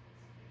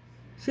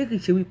ṣé kìí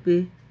ṣe wípé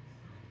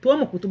tó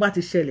mọ̀ pé tó bá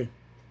ti ṣẹlẹ̀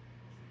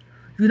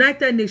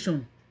United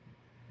Nations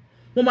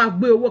wọ́n máa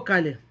gbé owó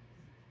kalẹ̀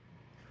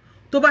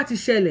tó bá ti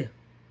ṣẹlẹ̀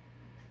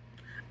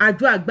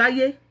àjọ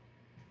àgbáyé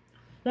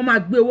wọ́n máa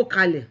gbé owó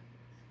kalẹ̀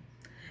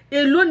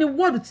èló ni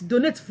world ti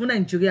donate fún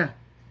Nigeria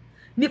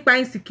nípa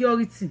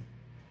insecurity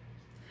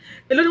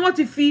èló ni wọ́n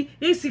ti fi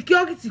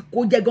insecurity kó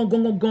jẹ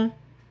gangan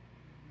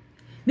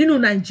nínú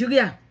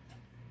Nigeria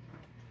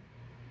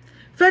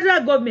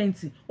federal government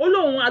ó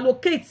lóun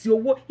allocate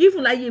owó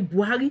even láyé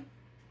Buhari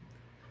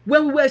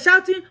when we were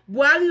shouting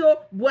Buhari o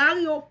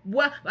Buhari o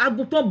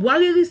àgùntàn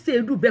Buhari rí ṣe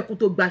ìlú bẹ́ẹ̀ kó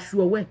tó gbaṣu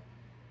ọwẹ́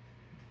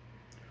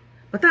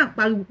bàtà ń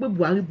pariwo pé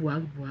Buhari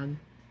Buhari Buhari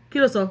kí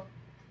ló sọ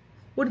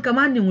ó ní ká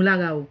má níhun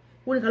lára o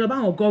ó ní ká lọ bá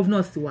àwọn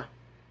governors wa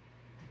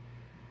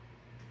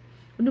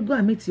ó ní go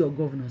and meet your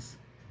governors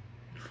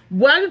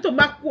Buhari tó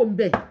bá kú òun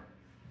bẹ́ẹ̀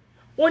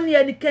ó ní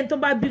ẹnikẹ́ni tó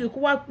bá bírí kó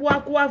wá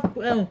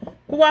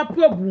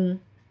probe òun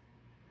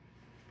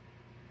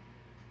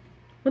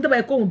wọ́n tẹ́bàá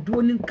ẹ̀kọ́ òun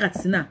dúró ní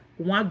Katsina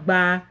òun á gba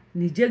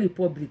Niger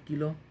Republic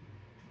lọ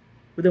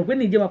kò tẹ̀ pé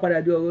Niger máa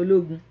padà di ọ̀rọ̀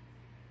ológun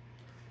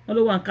wọ́n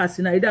ló wà ní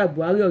Katsina ìdá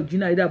Buhari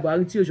original ìdá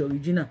Buhari tí òṣò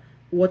original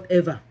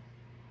whatever.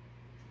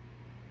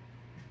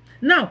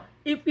 Now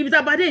ibi tá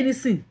a bá dé yìí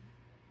nísìn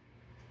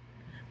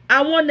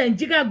àwọn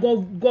Nigeria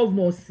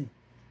governors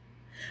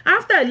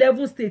after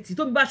 11 states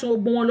tó bí bá ṣan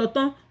gbogbo wọn lọ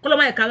tán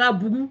kọ́lọ́mọ ẹ̀kára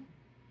burú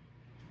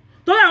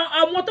tó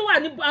àwọn tó wà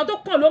ní àwọn tó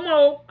kàn ló mọ́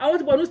o àwọn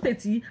ti Borno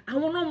state yìí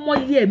àwọn náà mọ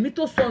iye ẹ̀mí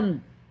tó sọnù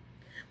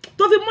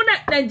tó fi mú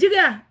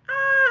Nàìjíríà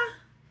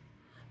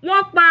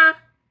wọ́n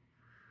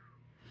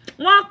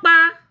pa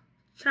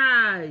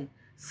chai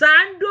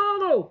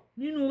Sandoro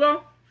nínú rọ́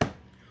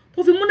tó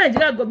fi mú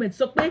Nàìjíríà gọọmenti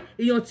sọ pé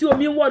èèyàn tí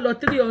omi ń wọ́ lọ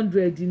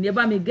 300 ní ẹ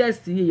bá mi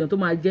gẹ́ẹ̀sì èèyàn tó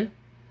máa jẹ́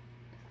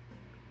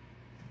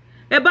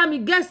ẹ bá mi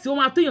gẹ́ẹ̀sì ó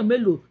máa tó èèyàn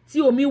mélòó tí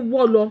omi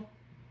wọ́ lọ.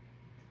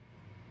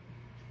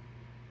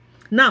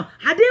 Now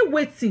are they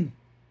waiting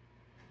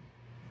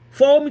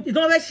for omi tí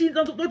wọ́n fẹ́ ṣí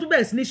tó tún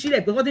bẹ̀rẹ̀ sí ní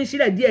ṣílẹ̀ pé wọ́n ti ń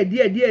ṣílẹ̀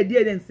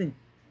díẹ̀ lẹ́sìn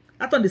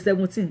látọ̀ ní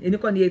 17 ẹni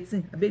kọ́ ní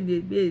 18 àbẹ́gbẹ́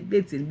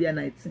 18 bí i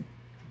 19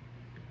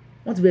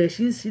 wọ́n ti bẹ̀rẹ̀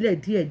sí ní ṣílẹ̀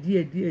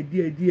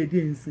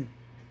díẹ̀ nsìn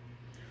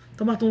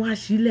tó bá tún wá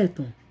ṣílẹ̀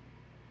tán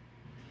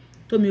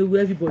tó mi wu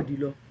everybody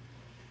lọ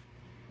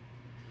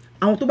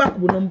àwọn tó bá kù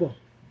bó nọ́mbọ̀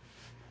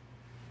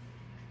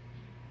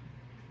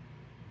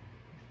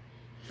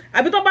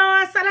àbí tó bá wá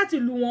sá láti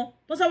ìlú wọn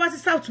tó sá wá sí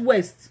south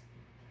west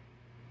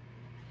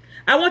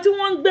àwọn tí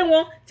wọ́n ń gbé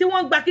wọn tí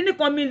wọ́n ń gba kíní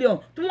kan million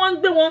tí wọ́n ń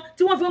gbé wọn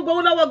tí wọ́n fi ń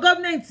gbowó lọ́wọ́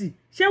gọ́ọ̀mẹ̀ntì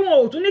ṣé wọn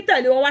ò tún ní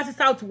tẹ̀lé wọn wá sí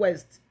south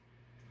west.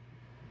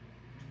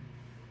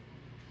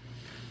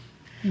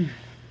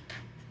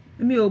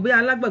 mi ò bí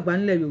alágbàgbà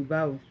ńlẹ̀ Yorùbá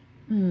o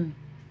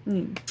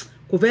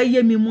kò fẹ́ yé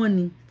mi mọ́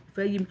ni kò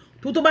fẹ́ yé mi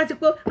tó bá ti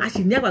pé a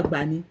sì ní àgbàgbà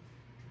ni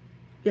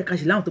yẹ ká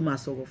sì láwọn tó máa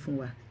sọ̀rọ̀ fún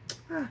wa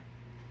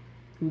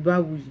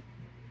Yorùbáwùyí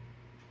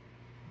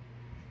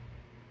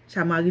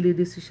ṣàmárí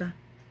lédè síṣá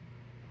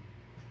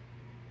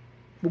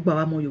gbogbo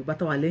àwa ọmọ Yorùbá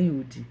tó wà lẹ́yìn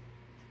odi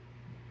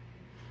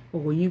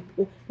ọ̀rọ̀ yín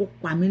ó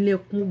pa mí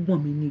lẹ́kún ó gbọ̀n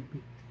mí nígbè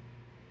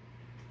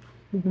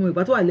gbogbo ọmọ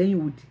Yorùbá tó wà lẹ́yìn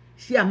odi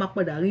ṣé a máa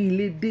padà rí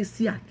ilé dé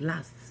sí at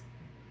last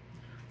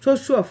tó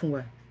ṣùọ̀ fún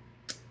wa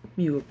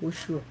mi ò rò pé ó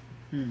ṣùọ̀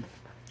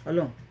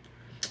Ọlọ́run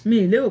mi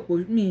ì lérò pé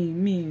mi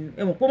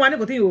ẹ̀wọ̀n pé ó máa ní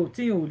kò tí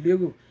yóò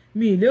lérò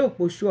mi ì lérò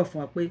pé ó ṣùọ̀ fún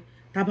wa pé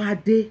tá bá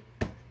dé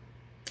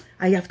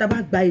àyàfi tá bá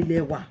gba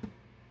ilẹ̀ wa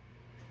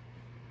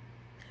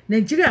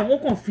Nàìjíríà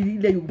wọ́n kàn fi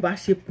ilẹ̀ Yorùbá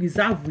ṣe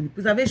preserve ni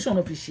preservation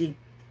of ṣe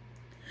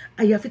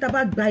àyàfi tá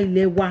bá gba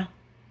ilẹ̀ wa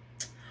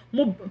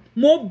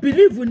mo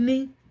believe ni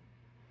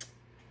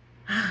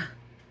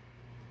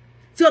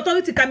tí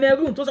authority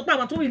Cameroon tó sọ pé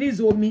àwọn tó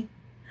release omi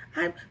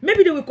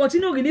maybe they will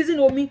continue releasing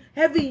omi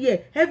every year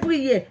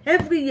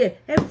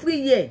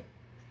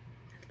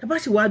tá bá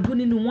ṣe wá dún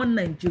nínú wọn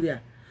Nàìjíríà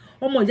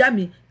ọmọ ìyá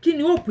mi kí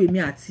ni hope èmi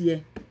àti ẹ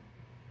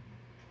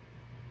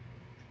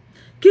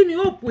kí ni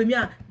hope èmi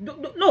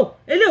no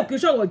ele òkè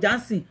sọ̀rọ̀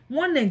Johnson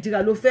wọn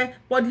Nàìjíríà ló fẹ́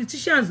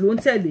politicians ló ń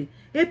tẹ̀lé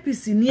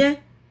APC ní ẹ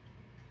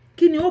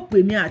kí ni hope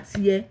èmi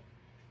àti ẹ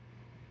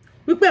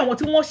wípé àwọn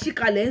tí wọ́n ṣì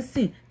kalẹ̀ ń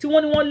sìn tí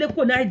wọ́n ní wọ́n lé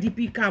kò ní IDP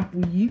camp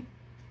yìí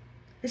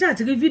ẹ ṣáà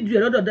ti rí fídíò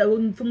ẹ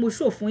lọ́dọ̀ fún mo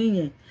show fún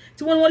yín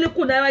tí wọ́n ní wọ́n lé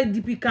kò ní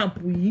IDP camp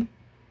yìí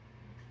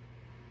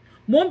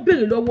mo ń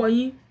béèrè lọ́wọ́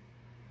yín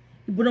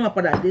ibo náà máa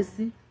padà dé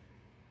sí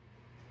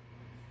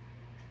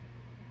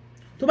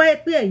tó bá yẹ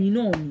pé ẹ̀yin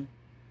náà ni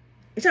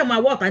ẹ ṣáà máa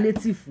wá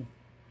alternative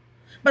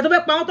bàtọ́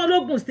fẹ́ pa wọ́n tán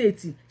lógùn state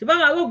ṣe bá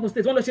wọn lógùn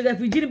state wọ́n lọ ṣe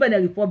refugee ní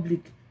Benin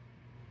Republic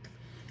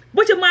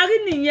bó ṣe máa rí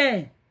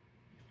nìyẹn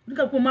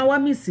oníkàlùkù máa wá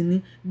mí sí ní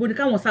ibo ni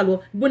káwọn sá lọ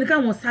ibo ni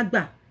káwọn sá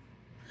gbà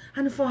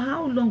and for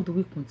how long do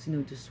we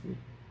continue this way?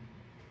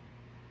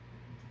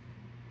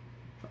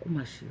 Ó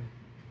mà ṣe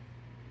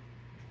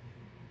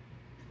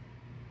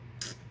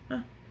ó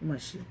mà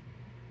ṣe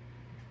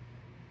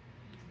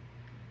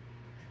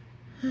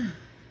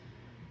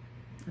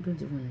I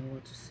don't even know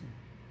what to say.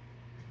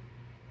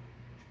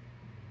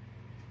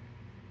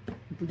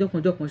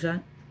 Jọkànjọkàn ṣá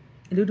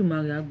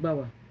Elédùmarè á gbà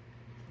wá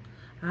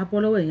á bọ́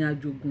lọ́wọ́ ẹ̀yin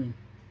ajogun ẹ̀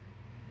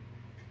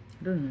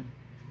I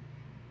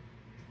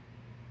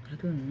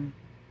don't know.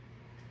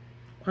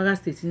 Kwara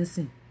state ń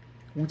sìn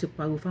wọ́n ti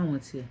pariwo fáwọn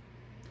tiẹ̀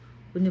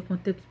ó ní kán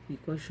take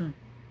precaution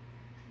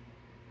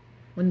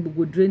wọ́n ní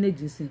gbogbo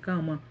drainage ń sìn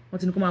káwọn máa wọ́n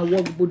ti ní kó máa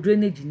wọ́ gbogbo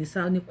drainage ní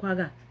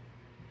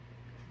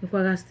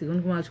Kwara state wọ́n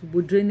ní kó máa ṣe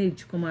gbogbo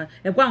drainage kó máa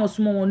ẹ̀kọ́ àwọn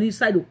súnmọ́ wọn ní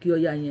side òkè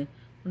ọya yẹn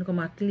wọ́n ní kó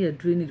máa clear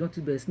drainage wọ́n ti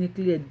bẹ̀rẹ̀ sí ní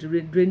clear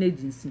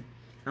drainage ń sìn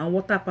àwọn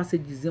water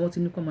passages yẹn wọ́n ti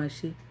ní kó máa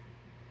ṣe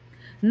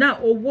náà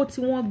owó tí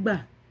wọ́n gbà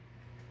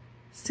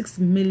 $6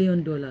 million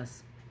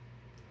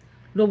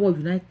lọ́wọ́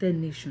United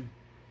Nations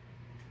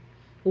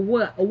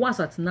owó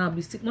àsàtì náà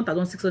bí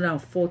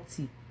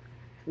 1,640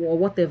 or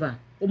whatever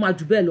ó máa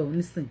jù bẹ́ẹ̀ lọ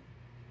nísìn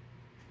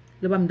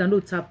lọ bá mi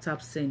download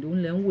tap send òun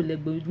lẹ̀ ń wò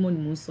lẹ́gbẹ̀ẹ́ ojúmọ́ ni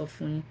mò ń sọ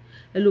fún yín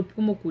ẹ lo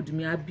promo code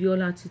mi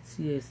Abiola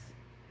TTS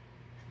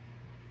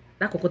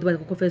lákọ̀ọ́kọ́ tó bá ti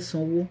kọ́kọ́ fẹ́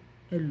sanwó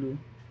ẹ lò ó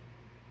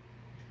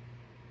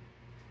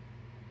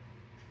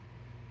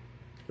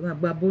ẹ máa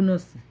gba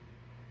bónọ́ọ̀sì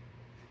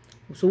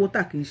òṣòwò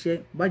tà kì í ṣe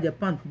kò bá jẹ́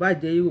pound kò bá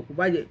jẹ́ euro kò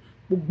bá jẹ́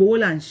gbogbo owó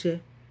là ń ṣe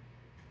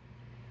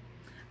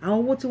àwọn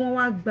owó tí wọ́n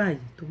wá gbà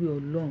yìí torí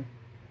Ọlọ́run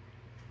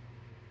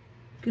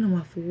kí ló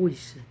máa fowó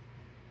ìṣe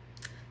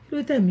kí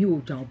ló tẹ̀mí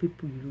òòjà àwọn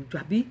pípù yìí lójú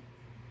àbí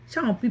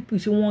ṣáwọn pípù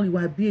ṣe wọ́n rí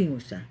wa bí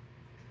èèyàn ṣá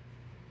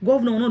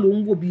gọ́vnà náà ló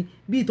ń wò bí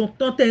ìtàn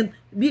tẹ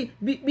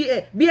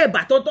bí ẹ̀bà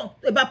tọ́tọ́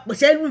ẹ̀bà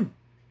pẹ̀ṣẹ́ lù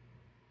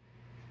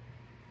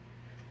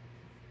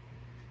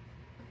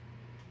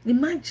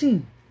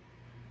imagine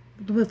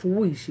tó fẹ́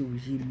fowó ìṣe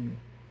òye mi o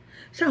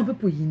ṣáwọn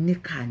pípù yìí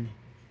níkà ni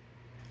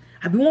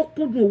àbí wọ́n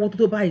kúndùn owó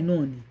tó báyìí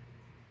náà ni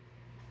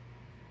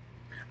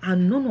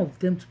and none of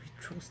them to be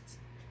trusted.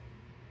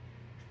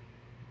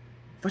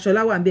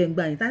 Fàṣọlá wà ń bẹ ń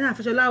gbà yín tani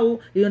Fàṣọlá o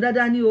èèyàn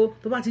dáadáa ní o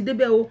tó bá ti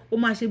débẹ̀ o ó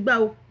máa ṣe gbá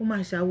o ó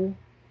máa ṣàwo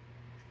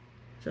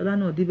Fàṣọlá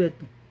náà débẹ̀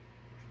tán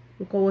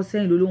ó kọ́wọ́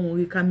sẹ́yìn lólóhùn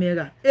orí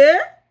kámẹ́rà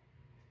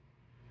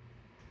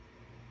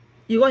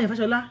irọ́ yẹn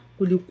Fàṣọlá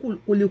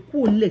kò lè kú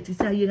òǹlẹ̀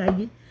títí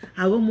ayérayé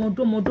àwọn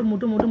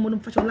ọmọdọ́mọdọ́mọdọ́mọdọ́mọdọ́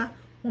Fàṣọlá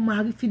wọ́n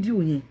máa rí fídíò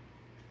yẹn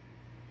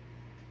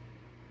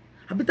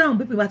àbí táwọn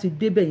pípẹ́ bá ti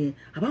débẹ̀ yẹn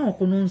àbáwọn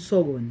kan náà ń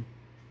sọ̀rọ̀ ni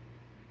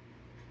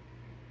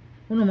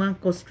wọ́n náà máa ń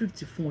kọ script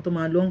fún wọn tó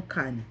máa lọ ń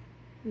kà ni.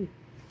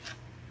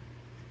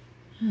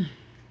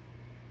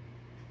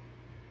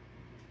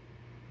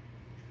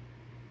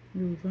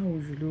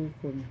 Yorùbáwùyí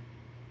lórúkọ mi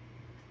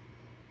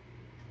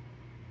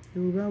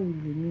Yorùbáwùyí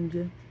lèmi ń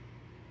jẹ́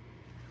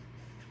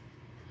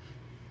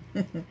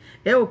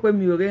ẹ wò pé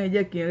mi ò rẹ́rìn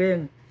jẹ́ kí n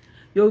rẹ́rìn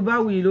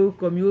Yorùbáwùyí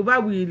lórúkọ mi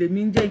Yorùbáwùyí lèmi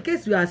ń jẹ́ in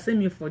case you are seeing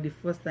me for the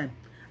first time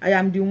I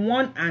am the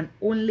one and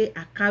only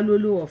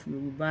Akalolo of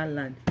Yoruba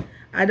land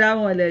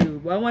adáwọn ilẹ̀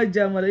Yorùbá wọ́n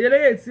jẹ́ ọmọ lọ́yẹ́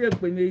lóye tí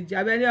èpè méjì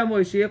abẹ́ni ọmọ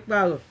òṣèré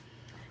pààrọ̀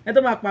ẹ tó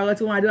máa pààrọ̀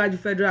tí wọ́n adéwájú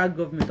federal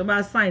government tó bá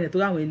sáìn ẹ̀ tó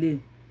ráwọn eléyìí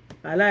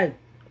aláì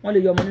wọ́n lè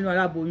yọ ọmọ nínú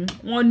aláboyún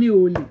wọ́n ní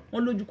olè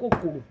wọ́n lójú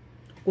kòkòrò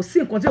kò sí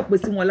nǹkan tí ò pé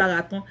sí wọn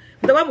lára tán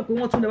tó bá mọ̀ pé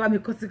wọ́n tún lè bá mi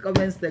kọ́ sí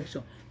comment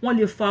section wọ́n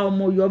lè fa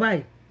ọmọ yọ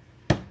báyìí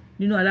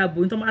nínú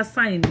aláboyún tó máa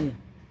sáìn nìyẹn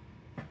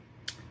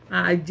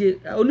àjẹ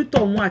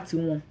onítọ̀hún àti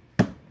wọn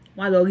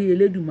á lọ rí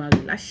Elédùmarè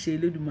láṣẹ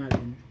Elédùmarè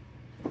ni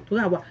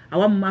torí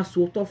àwa máa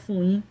sòótọ́ fún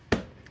yín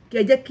kí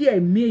ẹ jẹ́ kí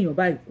ẹ̀mí èèyàn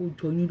báyìí kó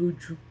jọ yín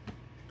lójú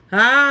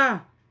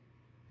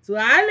tó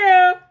àálẹ́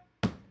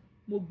o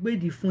mo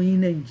gbèdì fún yín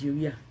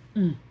Nàìjíríà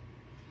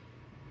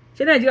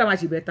ṣé Nàìjíríà máa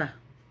ṣe bẹ́tà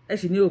ẹ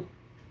sì ní o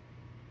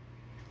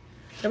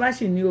ẹ bá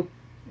sì ní o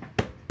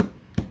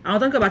àwọn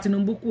tó ń kẹ̀bà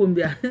Tinubu kú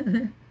òǹbíà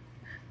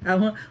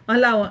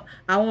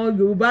àwọn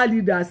Yorùbá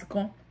leaders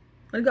kan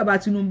wọ́n ní kẹ̀bà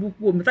Tinubu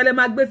kú òǹbíà tẹ́lẹ̀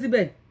máa gbé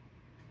síbẹ̀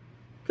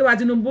kẹ̀bà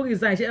Tinubu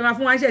resign ṣe ẹ máa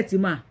fún wa ṣẹ̀ tí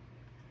mà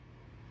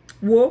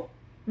wo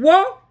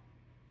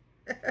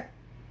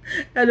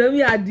ẹlòmí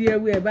àdì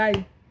ẹwù ẹ báyìí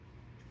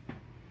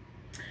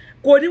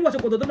kò ní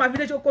wọ̀ṣọ̀kòtò tó máa fi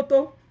dé ṣòkòtò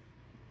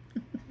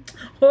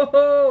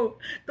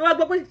tó wá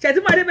gbọ́ pé ṣẹ̀tí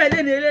máa débẹ̀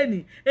léni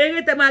eré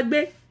tẹ máa gbé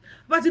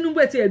bá Tinubu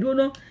ẹ̀ ti ẹ̀dúró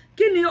ná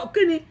kí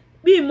ni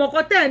bí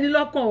ìmọ̀kọ́ tẹ̀ ní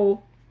lọ́kàn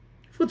o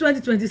fún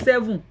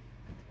 2027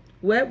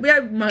 wẹ́ bóyá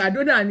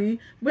Maradona ní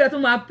bóyá tó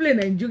máa play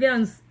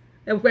Nigerians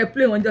ẹ̀pẹ́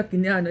play wọn jọ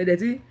kìnìún àná ẹ̀dẹ̀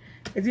tí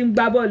ẹ ti ń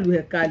gbá bọ́ọ̀lù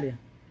ẹ̀ kalẹ̀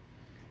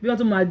bí wọ́n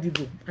tó máa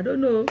dìbò I don't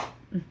know.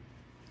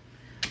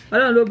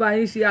 Ọlọ́run ló bá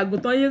yín ṣe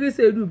àgùntàn yín rí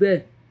ṣèlú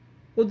bẹ́ẹ̀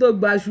kó tó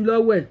gba aṣù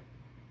lọ́wọ́ ẹ̀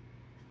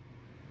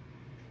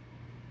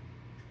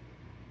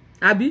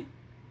àbí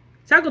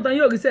ṣàgùntàn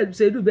yín ò rí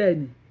ṣèlú bẹ́ẹ̀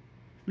ni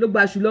ló gba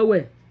aṣù lọ́wọ́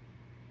ẹ̀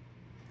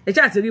ẹ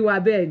ṣáà ti rí wa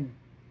bẹ́ẹ̀ ni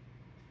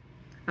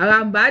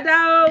àràǹbádá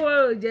owó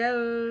jẹ́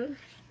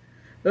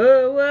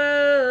owó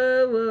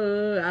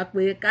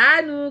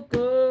àpèkánú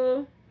kó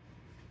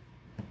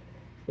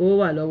owó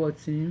wà lọ́wọ́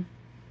tí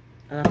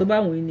àrà tó bá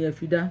wùn yín ni ẹ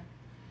fi dá.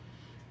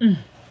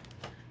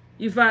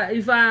 Ifá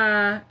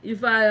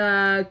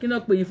kí náà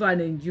pè Ifá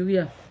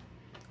Nàìjíríà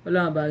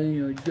Ọlọ́run bá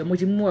yíyan jẹ mo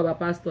ti mú bàbá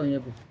pásítọ̀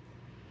yẹn bọ̀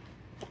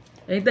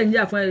ẹ̀yin tẹ́ ń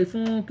jà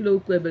fún kí ló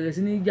kọ ẹ bẹ̀rẹ̀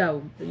sí ní jà o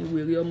ẹ̀yin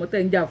wèrè ọmọ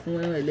tẹ́ ń jà fún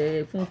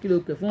ẹ̀lẹ́ fún kí ló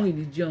kọ fún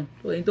religion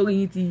ẹ̀yin tó rí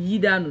yín ti yí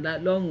dànù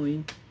lọ́rùn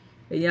yín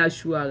ẹ̀yin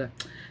aṣọ ara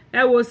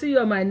ẹ wo see you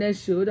on my next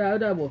show ó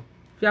dàbọ̀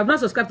if you have not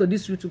subscribed to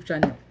this YouTube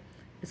channel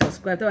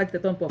subscribe tẹ́wà ti tẹ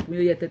thumb up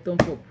yóò yẹ tẹ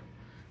thumb up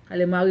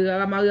kálẹ̀ máa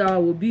rí ara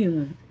wò bí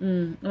ìwọ̀n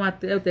wọ́n máa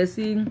tẹ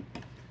sí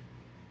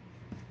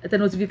the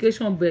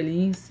notification bell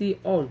yín sí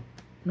all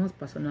not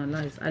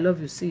personalized. I love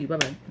you. See you. Bye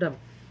bye.